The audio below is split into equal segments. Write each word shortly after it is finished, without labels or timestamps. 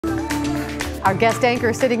Our guest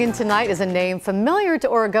anchor sitting in tonight is a name familiar to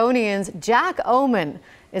Oregonians. Jack Ohman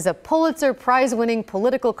is a Pulitzer Prize-winning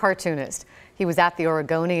political cartoonist. He was at the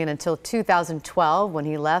Oregonian until 2012 when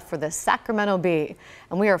he left for the Sacramento Bee.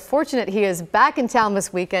 And we are fortunate he is back in town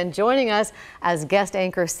this weekend, joining us as guest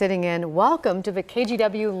anchor sitting in. Welcome to the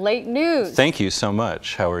KGW Late News. Thank you so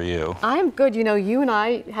much. How are you? I'm good. You know, you and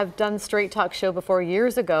I have done Straight Talk show before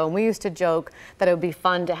years ago, and we used to joke that it would be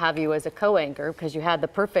fun to have you as a co-anchor because you had the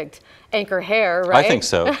perfect anchor hair, right? I think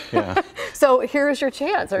so, yeah. So here's your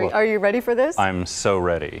chance. Are you ready for this? I'm so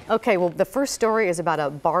ready. Okay, well, the first story is about a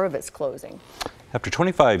bar that's closing. After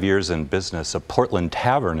 25 years in business, a Portland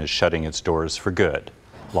tavern is shutting its doors for good.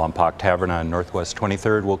 Lompoc Tavern on Northwest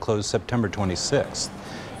 23rd will close September 26th.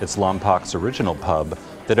 It's Lompoc's original pub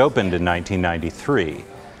that opened in 1993.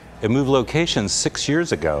 It moved locations 6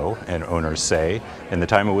 years ago, and owners say, in the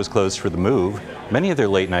time it was closed for the move, many of their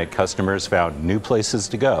late-night customers found new places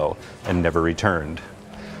to go and never returned.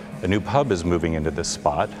 A new pub is moving into this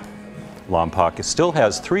spot. Lompoc still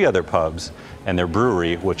has 3 other pubs and their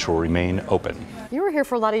brewery, which will remain open. You were here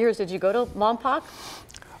for a lot of years. Did you go to Lompoc?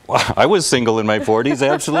 Well, I was single in my 40s.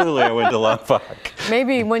 Absolutely, I went to Lompoc.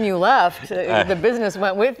 Maybe when you left, the business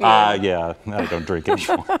went with you. Yeah, I don't drink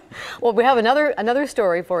anymore. Well, we have another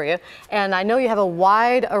story for you, and I know you have a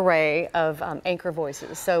wide array of anchor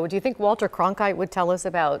voices. So do you think Walter Cronkite would tell us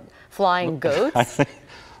about flying goats?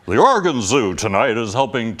 The Oregon Zoo tonight is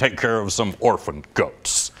helping take care of some orphaned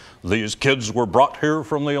goats. These kids were brought here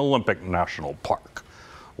from the Olympic National Park.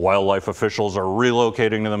 Wildlife officials are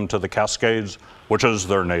relocating them to the Cascades, which is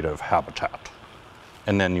their native habitat.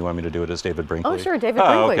 And then you want me to do it as David Brinkley? Oh, sure, David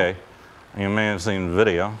Brinkley. Okay. You may have seen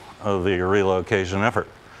video of the relocation effort.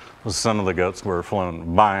 Some of the goats were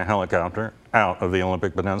flown by a helicopter out of the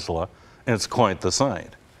Olympic Peninsula. It's quite the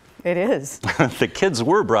sight. It is. The kids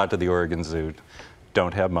were brought to the Oregon Zoo,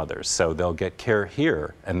 don't have mothers, so they'll get care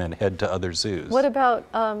here and then head to other zoos. What about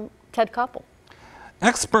Ted Koppel?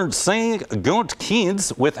 Experts say goat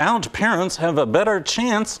kids without parents have a better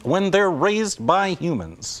chance when they're raised by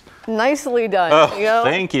humans. Nicely done. Oh,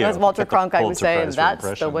 thank you. As Walter Cronkite would say, and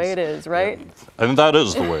that's the way it is, right? Yeah. And that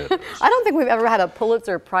is the way it is. I don't think we've ever had a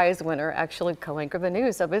Pulitzer Prize winner actually co-anchor the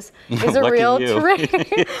news, so this is a real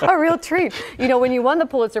treat. A real treat. You know, when you won the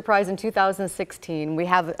Pulitzer Prize in 2016, we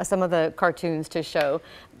have some of the cartoons to show.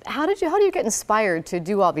 How do you get inspired to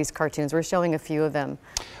do all these cartoons? We're showing a few of them.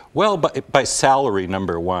 Well, by salary,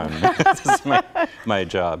 number one. This is my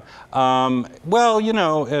job. Well, you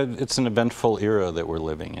know, it's an eventful era that we're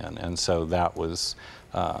living in, and so that was,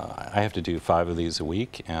 I have to do 5 of these a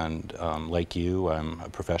week, and like you, I'm a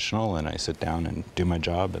professional, and I sit down and do my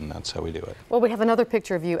job, and that's how we do it. Well, we have another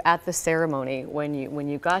picture of you at the ceremony when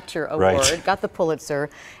you got your award, right. Got the Pulitzer,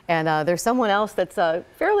 and there's someone else that's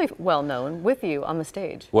fairly well known with you on the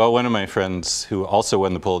stage. Well, one of my friends who also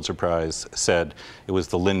won the Pulitzer Prize said it was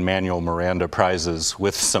the Lin-Manuel Miranda Prizes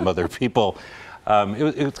with some other people.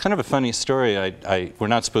 It was kind of a funny story. We're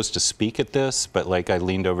not supposed to speak at this, but like I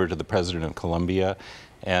leaned over to the president of Columbia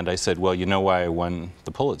and I said, well, you know why I won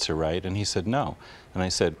the Pulitzer, right? And he said, no. And I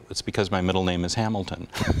said, it's because my middle name is Hamilton.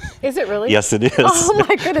 Is it really? Yes, it is. Oh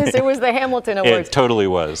my goodness, it was the Hamilton Awards. It totally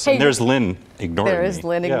was. Hey, and there's Lynn ignoring me. There is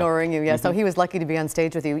Lynn ignoring you, yes. So he was lucky to be on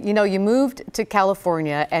stage with you. You know, you moved to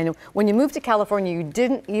California, and when you moved to California, you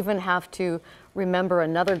didn't even have to remember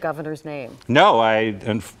another governor's name. No,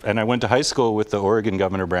 and I went to high school with the Oregon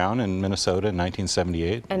Governor Brown in Minnesota in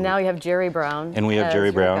 1978. And now you have Jerry Brown. And we have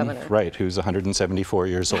Jerry Brown, governor. right, who's 174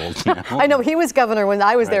 years old now. I know, he was governor when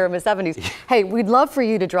I was there in the 70s. Hey, we'd love for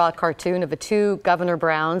you to draw a cartoon of the 2 Governor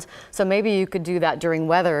Browns, so maybe you could do that during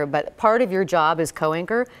weather, but part of your job as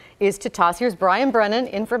co-anchor is to toss, here's Brian Brennan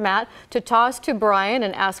in for Matt, to toss to Brian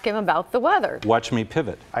and ask him about the weather. Watch me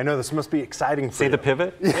pivot. I know this must be exciting for See you. the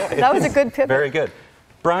pivot? Yeah. That was a good pivot. Very good.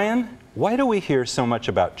 Brian, why do we hear so much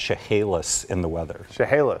about Chehalis in the weather?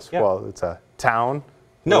 Chehalis, Yeah. well, it's a town.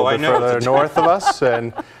 No, I know. Further north of us,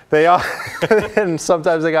 and they are, and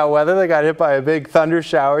sometimes they got weather. They got hit by a big thunder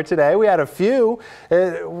shower today. We had a few.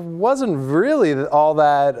 It wasn't really all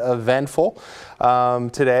that eventful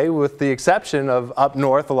today, with the exception of up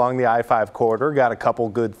north along the I-5 corridor. Got a couple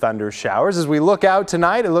good thunder showers. As we look out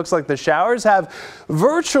tonight, it looks like the showers have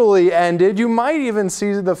virtually ended. You might even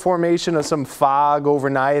see the formation of some fog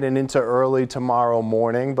overnight and into early tomorrow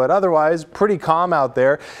morning, but otherwise pretty calm out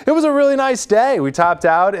there. It was a really nice day. We topped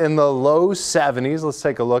out in the low 70s. Let's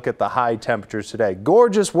take a look at the high temperatures today.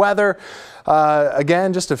 Gorgeous weather.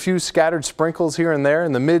 Again, just a few scattered sprinkles here and there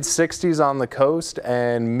in the mid-60s on the coast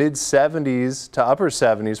and mid-70s to upper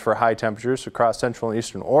 70s for high temperatures across central and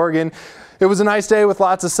eastern Oregon. It was a nice day with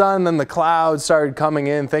lots of sun, then the clouds started coming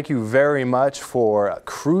in. Thank you very much for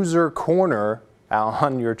Cruiser Corner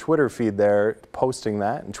on your Twitter feed there, posting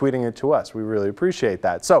that and tweeting it to us. We really appreciate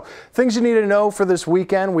that. So things you need to know for this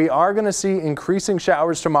weekend. We are going to see increasing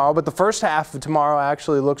showers tomorrow, but the first half of tomorrow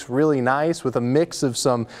actually looks really nice with a mix of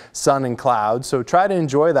some sun and clouds. So try to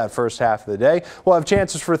enjoy that first half of the day. We'll have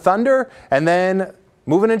chances for thunder, and then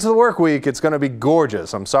moving into the work week, it's going to be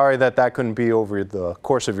gorgeous. I'm sorry that couldn't be over the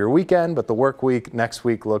course of your weekend, but the work week next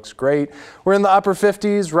week looks great. We're in the upper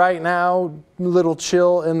 50s right now. Little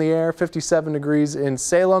chill in the air, 57 degrees in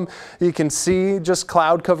Salem. You can see just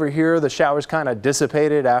cloud cover here. The showers kind of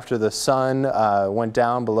dissipated after the sun went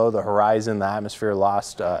down below the horizon. The atmosphere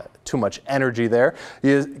lost too much energy there.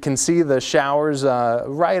 You can see the showers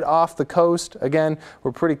right off the coast. Again,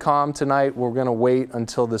 we're pretty calm tonight. We're going to wait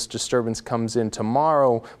until this disturbance comes in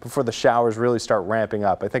tomorrow before the showers really start ramping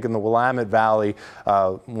up. I think in the Willamette Valley,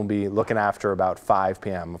 we'll be looking after about 5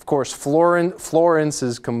 p.m. Of course, Florence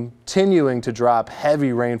is continuing to drop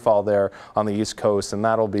heavy rainfall there on the East Coast, and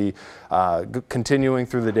that'll be continuing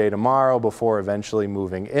through the day tomorrow before eventually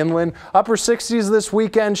moving inland. Upper 60s this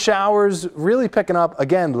weekend, showers really picking up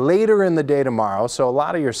again later in the day tomorrow, so a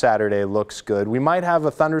lot of your Saturday looks good. We might have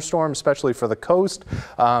a thunderstorm, especially for the coast.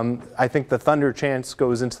 I think the thunder chance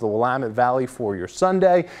goes into the Willamette Valley for your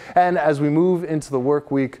Sunday, and as we move into the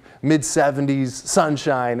work week, mid-70s,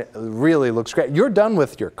 sunshine, really looks great. You're done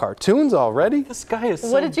with your cartoons already? This guy is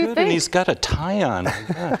so What did you good, think? and he's got a tie on.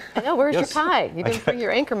 Yeah. I know, where's your tie? You didn't bring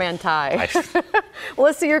your Anchorman tie. Well,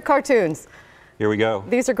 let's see your cartoons. Here we go.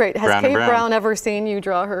 These are great. Has Brown and Kate Brown. Brown ever seen you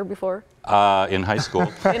draw her before? In high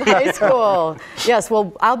school. In high school. Yes,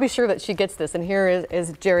 well, I'll be sure that she gets this. And here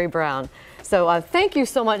is Jerry Brown. So thank you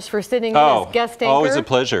so much for sitting in as guest anchor. Always a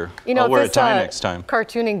pleasure. You know, I'll wear a this, tie next time.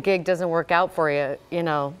 Cartooning gig doesn't work out for you. You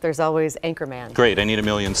know, there's always Anchorman. Great, I need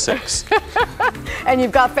 $1,000,006. And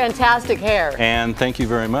you've got fantastic hair. And thank you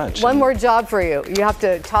very much. One more job for you. You have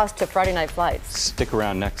to toss to Friday Night Flights. Stick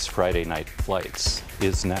around, next Friday Night Flights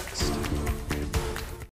is next.